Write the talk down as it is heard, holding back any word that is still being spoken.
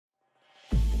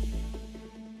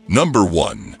Number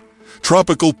 1.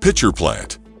 Tropical pitcher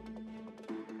plant.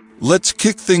 Let's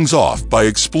kick things off by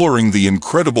exploring the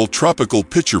incredible tropical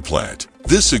pitcher plant.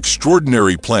 This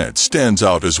extraordinary plant stands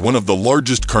out as one of the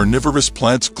largest carnivorous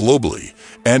plants globally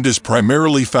and is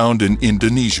primarily found in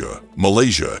Indonesia,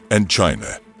 Malaysia, and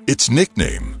China. Its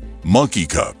nickname, monkey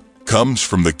cup, comes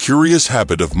from the curious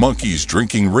habit of monkeys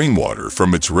drinking rainwater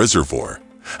from its reservoir.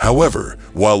 However,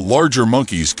 while larger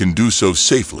monkeys can do so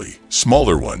safely,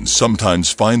 smaller ones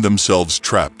sometimes find themselves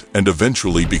trapped and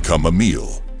eventually become a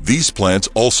meal. These plants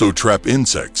also trap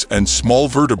insects and small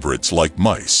vertebrates like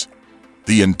mice.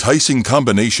 The enticing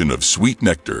combination of sweet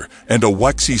nectar and a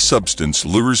waxy substance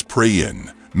lures prey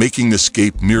in, making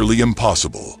escape nearly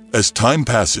impossible. As time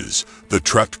passes, the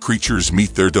trapped creatures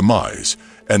meet their demise,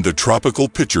 and the tropical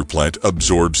pitcher plant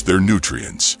absorbs their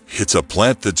nutrients. It's a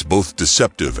plant that's both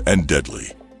deceptive and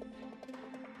deadly.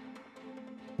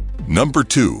 Number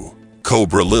 2.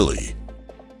 Cobra lily.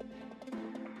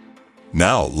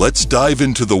 Now let's dive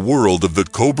into the world of the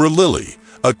cobra lily,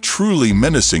 a truly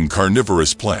menacing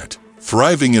carnivorous plant.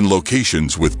 Thriving in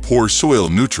locations with poor soil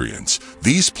nutrients,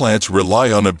 these plants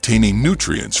rely on obtaining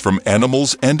nutrients from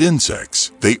animals and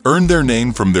insects. They earn their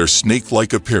name from their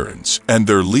snake-like appearance and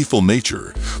their lethal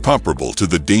nature, comparable to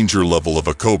the danger level of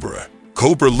a cobra.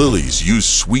 Cobra lilies use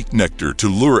sweet nectar to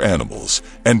lure animals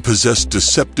and possess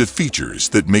deceptive features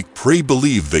that make prey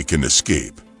believe they can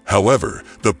escape. However,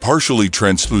 the partially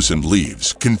translucent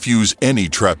leaves confuse any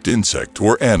trapped insect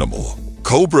or animal.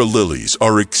 Cobra lilies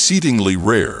are exceedingly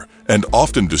rare and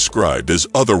often described as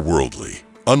otherworldly.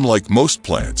 Unlike most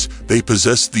plants, they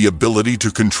possess the ability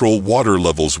to control water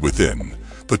levels within,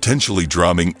 potentially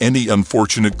drowning any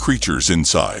unfortunate creatures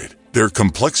inside. Their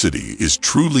complexity is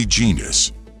truly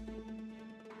genius.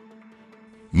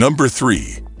 Number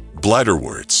 3.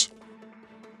 Bladderworts.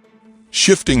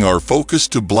 Shifting our focus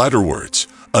to bladderworts,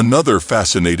 another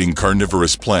fascinating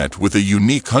carnivorous plant with a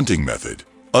unique hunting method.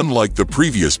 Unlike the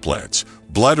previous plants,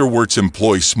 bladderworts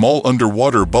employ small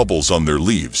underwater bubbles on their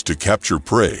leaves to capture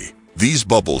prey. These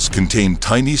bubbles contain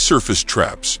tiny surface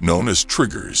traps known as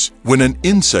triggers. When an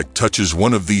insect touches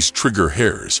one of these trigger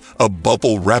hairs, a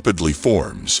bubble rapidly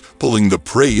forms, pulling the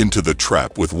prey into the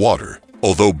trap with water.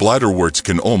 Although bladderworts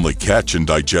can only catch and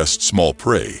digest small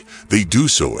prey, they do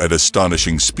so at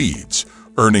astonishing speeds,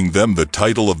 earning them the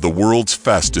title of the world's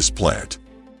fastest plant.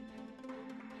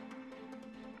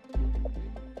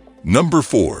 Number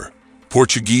 4.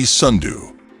 Portuguese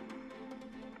sundew.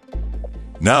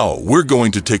 Now we're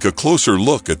going to take a closer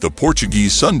look at the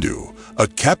Portuguese sundew, a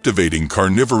captivating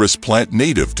carnivorous plant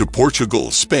native to Portugal,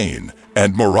 Spain,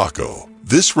 and Morocco.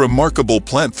 This remarkable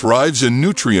plant thrives in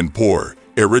nutrient-poor,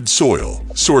 arid soil,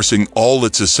 sourcing all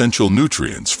its essential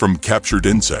nutrients from captured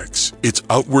insects. Its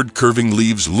outward curving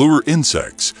leaves lure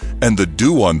insects, and the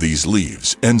dew on these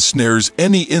leaves ensnares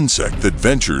any insect that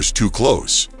ventures too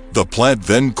close. The plant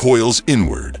then coils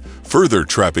inward, further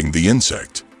trapping the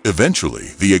insect.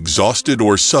 Eventually, the exhausted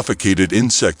or suffocated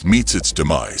insect meets its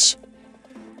demise.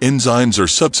 Enzymes are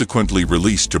subsequently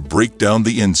released to break down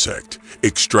the insect,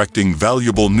 extracting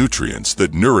valuable nutrients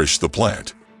that nourish the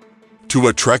plant. To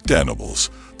attract animals,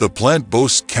 the plant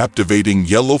boasts captivating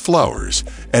yellow flowers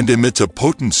and emits a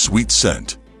potent sweet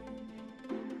scent.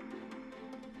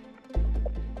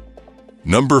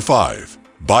 Number 5.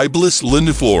 Biblis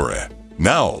liniflora.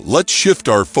 Now, let's shift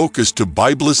our focus to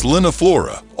Biblis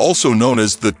liniflora, also known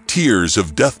as the Tears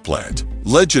of Death plant.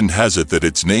 Legend has it that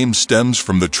its name stems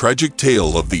from the tragic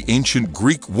tale of the ancient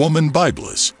Greek woman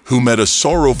Biblis, who met a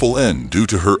sorrowful end due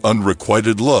to her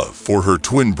unrequited love for her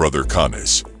twin brother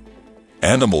Canis.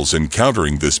 Animals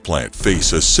encountering this plant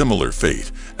face a similar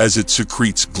fate, as it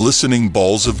secretes glistening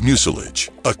balls of mucilage,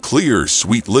 a clear,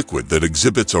 sweet liquid that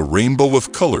exhibits a rainbow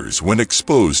of colors when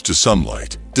exposed to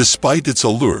sunlight. Despite its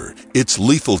allure, it's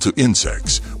lethal to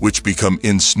insects, which become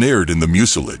ensnared in the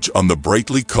mucilage on the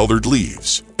brightly colored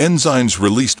leaves. Enzymes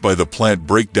released by the plant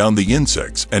break down the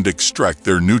insects and extract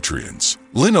their nutrients.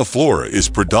 Liniflora is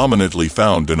predominantly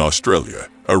found in Australia,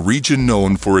 a region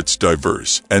known for its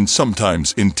diverse and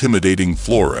sometimes intimidating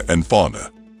flora and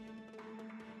fauna.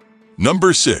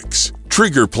 Number 6.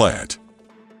 Trigger plant.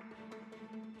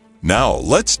 Now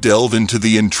let's delve into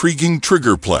the intriguing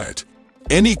trigger plant.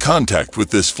 Any contact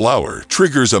with this flower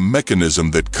triggers a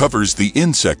mechanism that covers the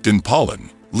insect in pollen,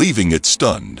 leaving it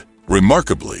stunned.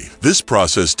 Remarkably, this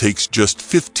process takes just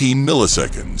 15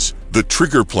 milliseconds. The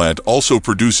trigger plant also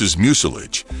produces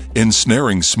mucilage,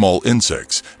 ensnaring small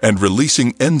insects and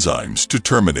releasing enzymes to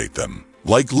terminate them.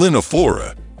 Like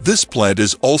liniflora, this plant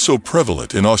is also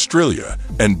prevalent in Australia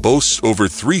and boasts over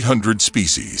 300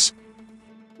 species.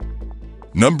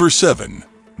 Number 7.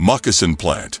 Moccasin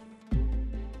plant.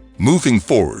 Moving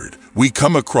forward, we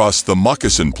come across the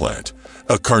moccasin plant,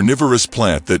 a carnivorous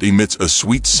plant that emits a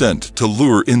sweet scent to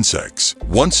lure insects.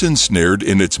 Once ensnared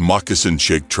in its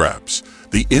moccasin-shaped traps,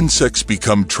 the insects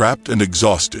become trapped and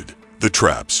exhausted. The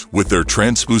traps, with their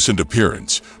translucent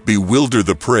appearance, bewilder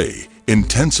the prey,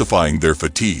 intensifying their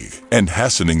fatigue and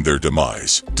hastening their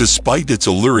demise. Despite its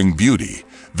alluring beauty,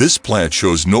 this plant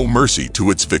shows no mercy to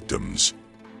its victims.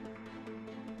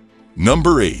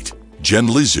 Number 8.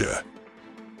 Genlesia.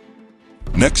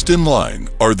 Next in line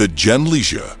are the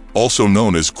Genlesia, also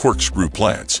known as corkscrew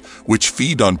plants, which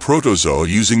feed on protozoa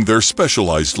using their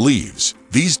specialized leaves.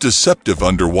 These deceptive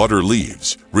underwater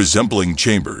leaves, resembling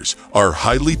chambers, are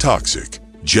highly toxic.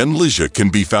 Genlesia can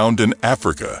be found in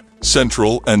Africa,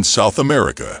 Central and South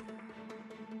America.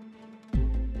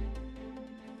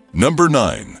 Number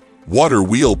 9. Water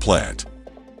wheel plant.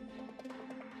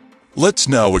 Let's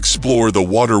now explore the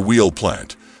water wheel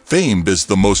plant, famed as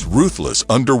the most ruthless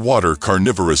underwater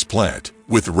carnivorous plant.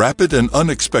 With rapid and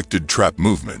unexpected trap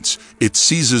movements, it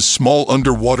seizes small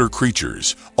underwater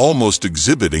creatures, almost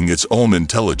exhibiting its own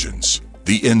intelligence.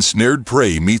 The ensnared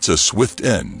prey meets a swift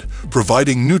end,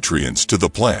 providing nutrients to the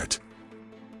plant.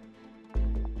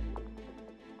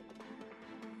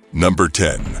 Number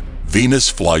 10.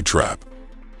 Venus Flytrap.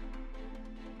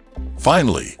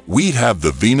 Finally, we have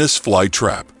the Venus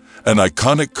Flytrap, an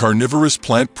iconic carnivorous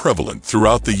plant prevalent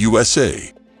throughout the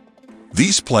USA.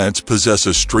 These plants possess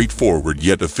a straightforward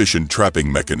yet efficient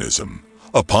trapping mechanism.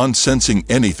 Upon sensing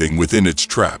anything within its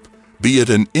trap, be it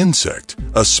an insect,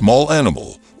 a small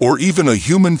animal, or even a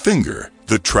human finger,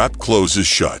 the trap closes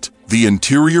shut. The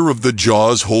interior of the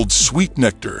jaws holds sweet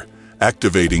nectar,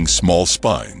 activating small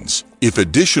spines. If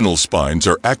additional spines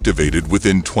are activated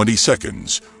within 20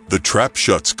 seconds, the trap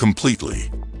shuts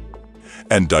completely,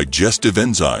 and digestive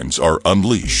enzymes are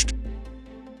unleashed.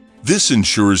 This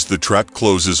ensures the trap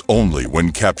closes only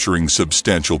when capturing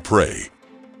substantial prey.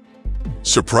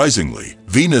 Surprisingly,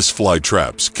 Venus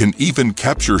flytraps can even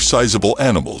capture sizable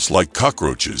animals like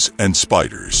cockroaches and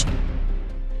spiders.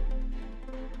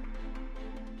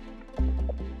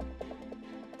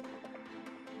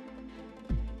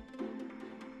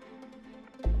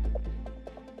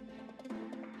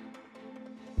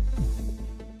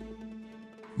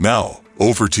 Now,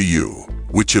 over to you.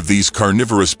 Which of these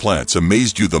carnivorous plants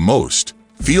amazed you the most?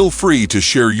 Feel free to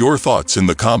share your thoughts in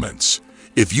the comments.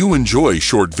 If you enjoy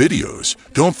short videos,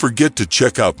 don't forget to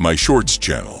check out my Shorts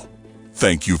channel.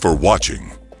 Thank you for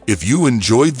watching. If you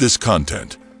enjoyed this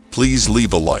content, please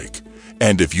leave a like.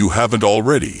 And if you haven't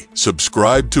already,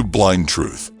 subscribe to Blind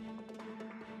Truth.